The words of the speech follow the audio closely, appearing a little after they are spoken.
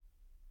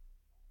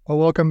Well,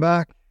 welcome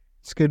back.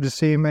 It's good to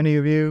see many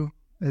of you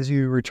as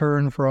you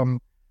return from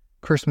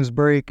Christmas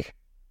break.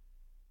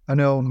 I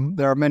know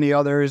there are many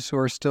others who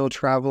are still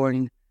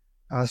traveling,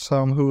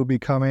 some who will be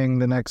coming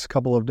the next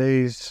couple of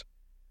days.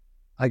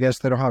 I guess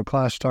they don't have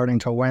class starting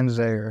till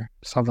Wednesday or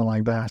something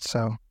like that,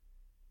 so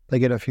they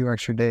get a few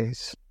extra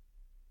days.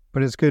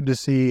 But it's good to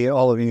see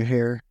all of you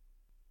here.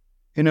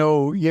 You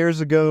know,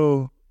 years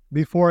ago,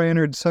 before I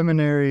entered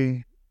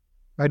seminary,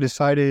 I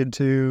decided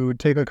to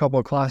take a couple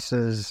of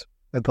classes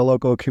at the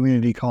local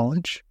community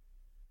college.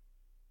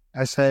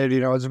 I said,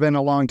 it's been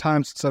a long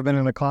time since I've been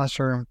in a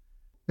classroom.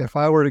 If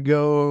I were to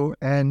go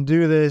and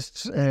do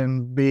this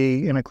and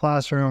be in a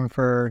classroom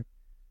for,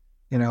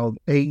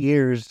 8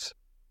 years,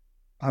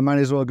 I might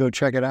as well go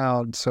check it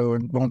out so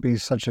it won't be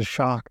such a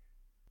shock.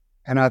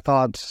 And I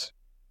thought,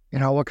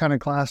 what kind of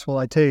class will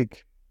I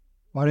take?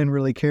 Well, I didn't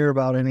really care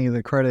about any of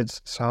the credits,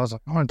 so I was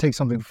like, I want to take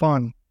something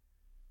fun.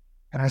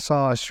 And I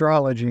saw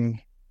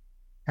astrology,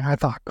 and I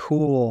thought,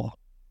 cool.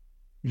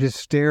 You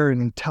just stare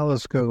in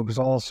telescopes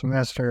all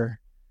semester.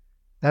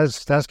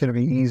 That's going to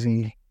be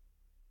easy.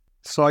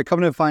 So I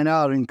come to find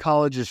out in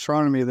college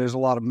astronomy, there's a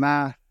lot of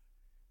math,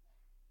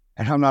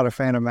 and I'm not a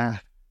fan of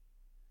math.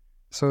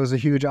 So it was a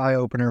huge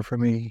eye-opener for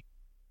me.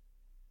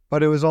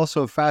 But it was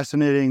also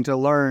fascinating to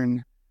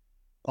learn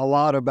a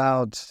lot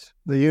about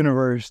the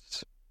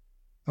universe,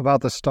 about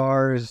the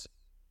stars,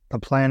 the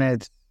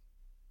planets,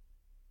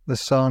 the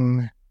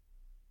sun,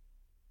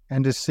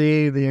 and to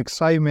see the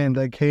excitement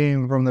that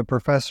came from the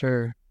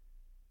professor.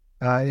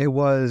 It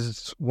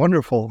was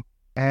wonderful,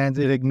 and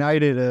it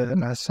ignited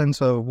a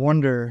sense of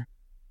wonder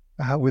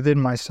within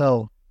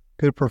myself.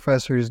 Good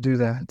professors do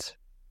that.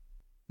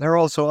 There are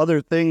also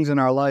other things in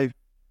our life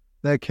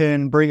that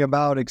can bring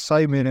about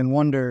excitement and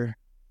wonder.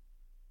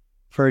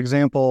 For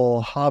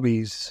example,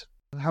 hobbies.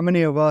 How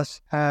many of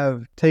us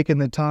have taken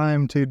the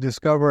time to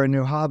discover a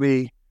new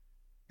hobby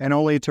and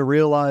only to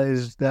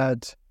realize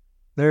that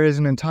there is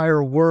an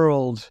entire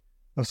world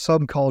of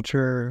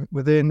subculture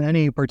within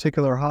any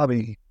particular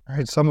hobby?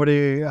 Right?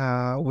 Somebody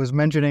was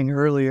mentioning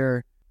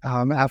earlier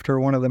after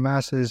one of the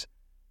masses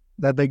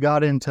that they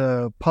got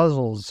into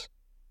puzzles,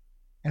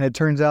 and it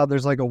turns out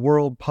there's like a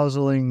world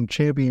puzzling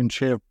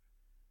championship.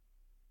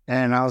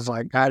 And I was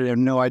like, I had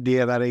no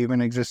idea that even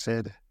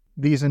existed.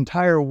 These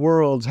entire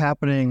worlds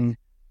happening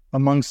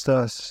amongst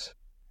us.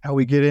 How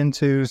we get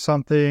into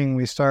something,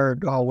 we start,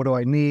 what do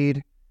I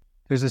need?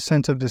 There's a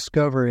sense of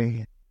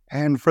discovery.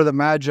 And for the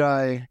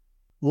magi,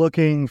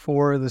 looking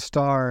for the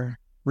star,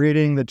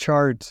 reading the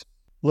charts,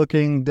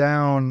 looking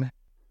down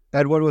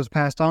at what was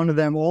passed on to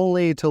them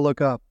only to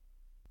look up.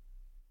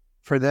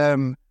 For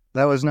them,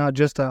 that was not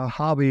just a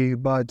hobby,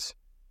 but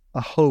a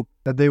hope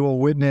that they will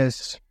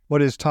witness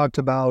what is talked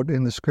about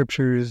in the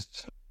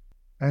scriptures.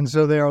 And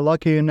so they are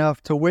lucky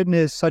enough to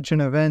witness such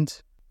an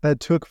event that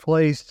took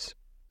place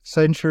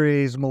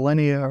centuries,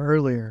 millennia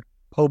earlier.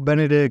 Pope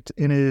Benedict,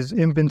 in his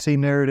infancy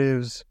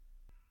narratives,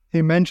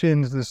 he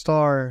mentions the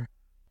star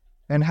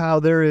and how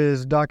there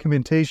is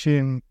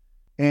documentation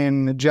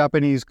in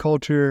Japanese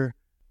culture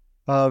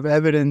of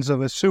evidence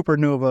of a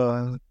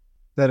supernova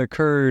that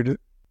occurred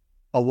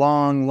a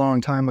long, long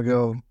time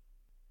ago.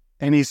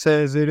 And he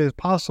says it is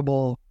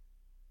possible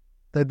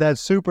that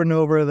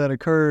supernova that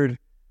occurred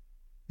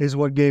is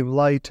what gave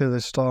light to the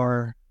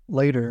star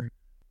later.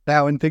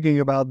 Now, in thinking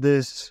about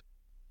this,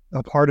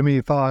 a part of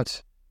me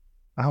thought,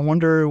 I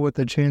wonder what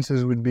the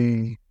chances would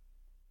be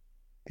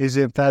is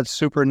if that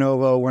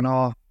supernova went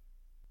off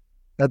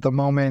at the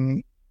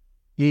moment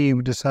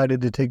Eve decided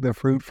to take the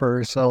fruit for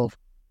herself.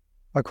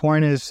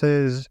 Aquinas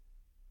says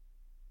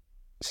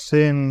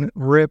sin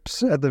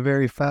rips at the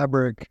very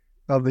fabric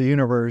of the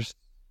universe.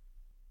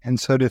 And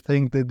so to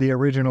think that the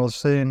original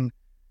sin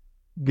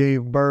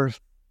gave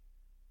birth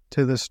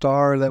to the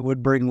star that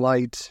would bring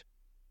light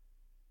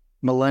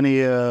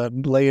millennia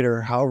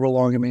later, however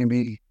long it may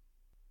be,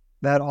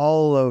 that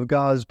all of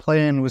God's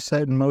plan was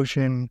set in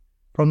motion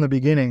from the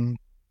beginning.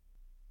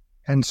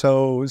 And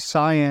so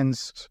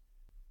science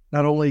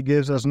not only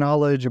gives us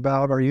knowledge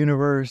about our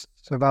universe,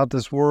 about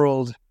this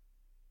world,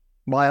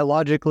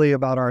 biologically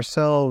about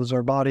ourselves,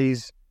 our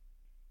bodies,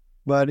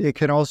 but it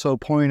can also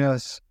point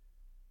us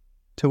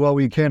to what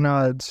we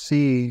cannot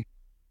see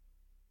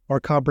or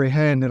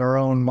comprehend in our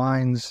own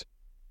minds,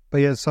 but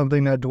yet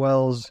something that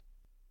dwells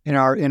in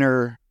our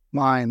inner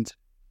mind,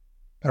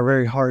 our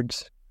very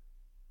hearts.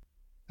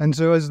 And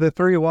so as the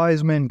three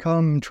wise men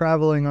come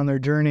traveling on their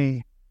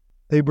journey,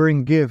 they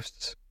bring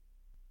gifts.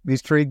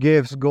 These three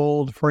gifts,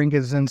 gold,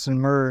 frankincense, and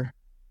myrrh,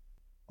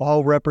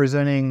 all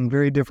representing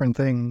very different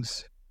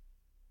things.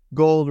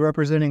 Gold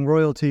representing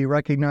royalty,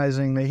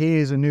 recognizing that he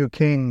is a new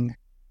king,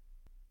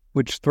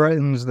 which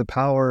threatens the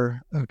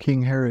power of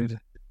King Herod.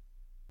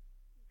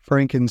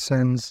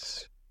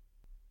 Frankincense,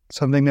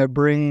 something that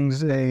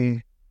brings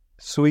a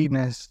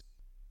sweetness,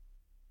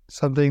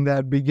 something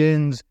that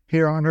begins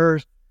here on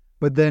earth,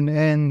 but then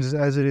ends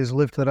as it is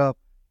lifted up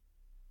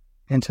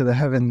into the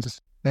heavens.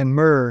 And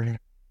myrrh,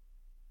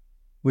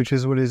 which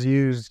is what is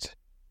used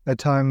at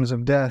times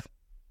of death,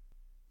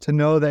 to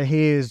know that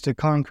he is to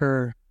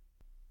conquer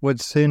what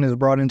sin has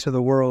brought into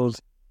the world.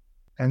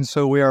 And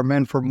so we are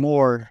meant for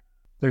more.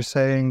 They're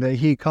saying that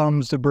he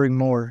comes to bring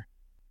more.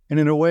 And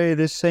in a way,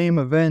 this same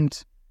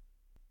event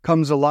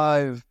comes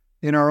alive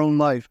in our own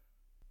life.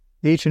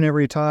 Each and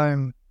every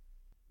time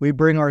we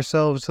bring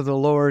ourselves to the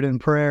Lord in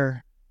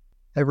prayer,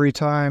 every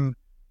time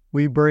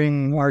we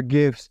bring our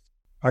gifts,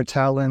 our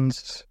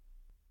talents,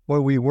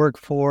 what we work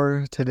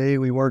for. Today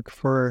we work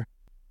for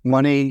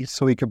money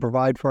so we can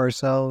provide for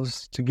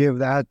ourselves, to give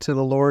that to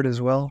the Lord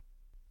as well.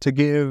 To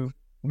give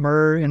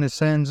myrrh, in a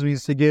sense,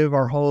 means to give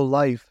our whole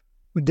life.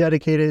 We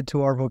dedicate it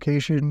to our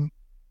vocation,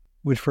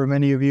 which for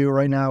many of you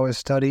right now is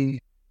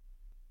study.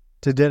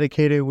 To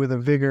dedicate it with a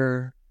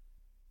vigor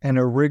and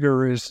a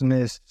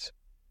rigorousness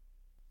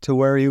to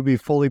where you'll be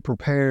fully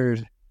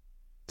prepared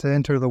to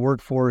enter the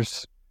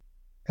workforce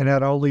and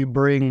not only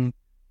bring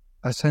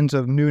a sense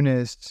of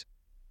newness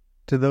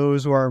to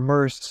those who are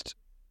immersed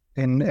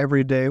in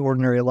everyday,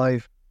 ordinary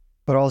life,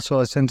 but also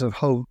a sense of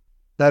hope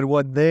that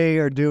what they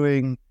are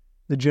doing,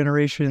 the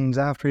generations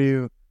after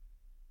you,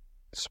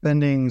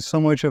 spending so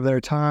much of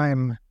their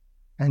time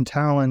and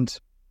talent,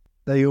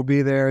 that you'll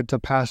be there to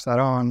pass that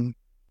on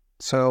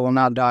so it will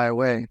not die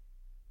away.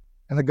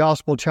 And the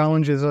gospel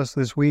challenges us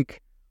this week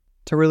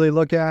to really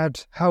look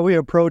at how we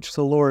approach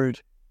the Lord.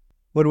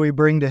 What do we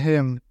bring to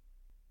him?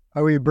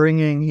 Are we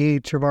bringing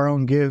each of our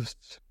own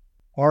gifts,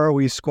 or are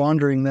we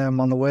squandering them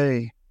on the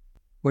way,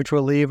 which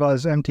will leave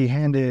us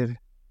empty-handed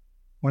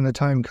when the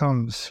time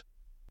comes?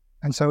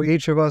 And so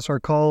each of us are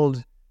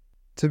called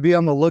to be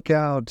on the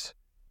lookout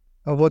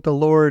of what the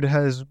Lord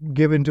has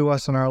given to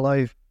us in our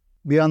life.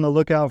 Be on the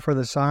lookout for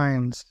the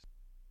signs.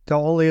 To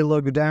only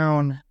look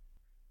down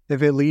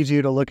if it leads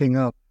you to looking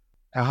up.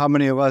 Now, how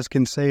many of us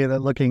can say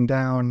that looking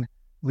down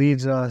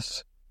leads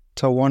us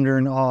to wonder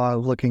and awe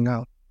of looking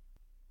up?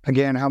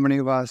 Again, how many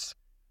of us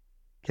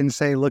can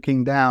say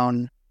looking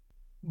down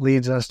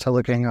leads us to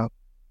looking up?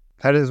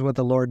 That is what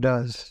the Lord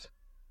does.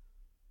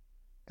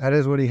 That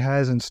is what he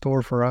has in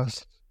store for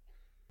us.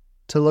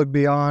 To look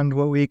beyond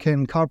what we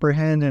can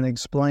comprehend and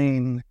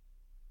explain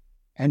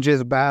and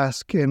just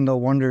bask in the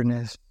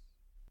wonderness.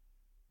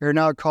 You're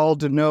not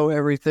called to know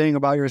everything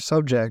about your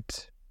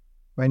subject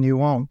when you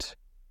won't.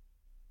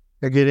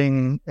 You're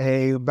getting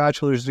a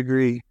bachelor's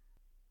degree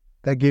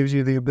that gives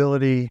you the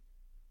ability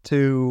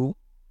to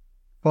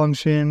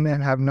function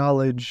and have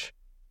knowledge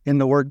in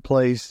the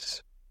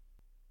workplace,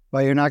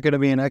 but you're not going to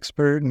be an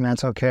expert, and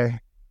that's okay.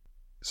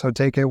 So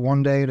take it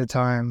one day at a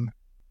time,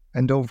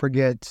 and don't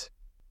forget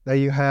that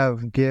you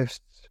have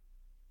gifts,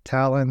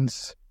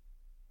 talents,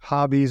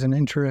 hobbies, and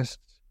interests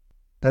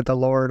that the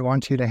Lord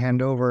wants you to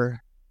hand over,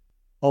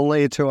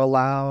 only to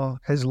allow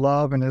his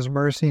love and his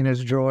mercy and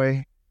his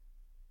joy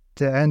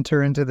to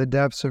enter into the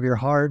depths of your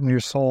heart and your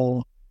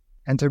soul,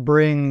 and to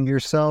bring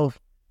yourself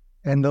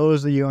and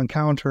those that you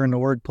encounter in the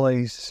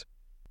workplace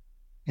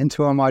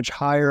into a much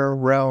higher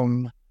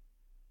realm,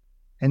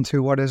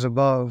 into what is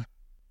above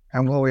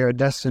and what we are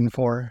destined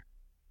for.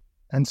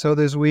 And so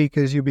this week,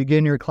 as you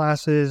begin your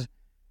classes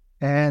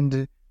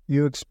and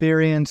you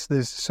experience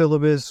this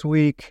syllabus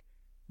week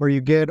where you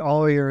get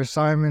all your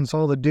assignments,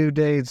 all the due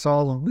dates,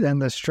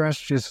 and the stress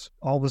just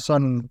all of a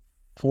sudden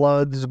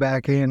floods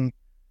back in,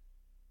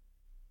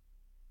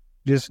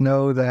 just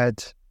know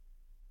that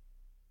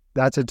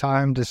that's a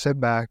time to sit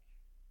back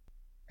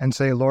and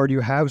say, Lord,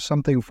 you have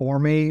something for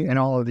me in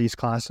all of these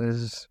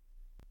classes.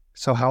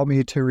 So help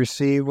me to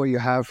receive what you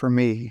have for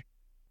me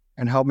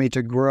and help me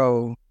to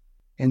grow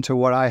into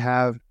what I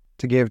have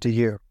to give to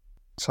you.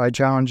 So I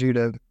challenge you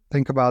to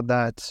think about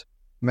that,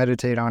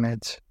 meditate on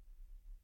it,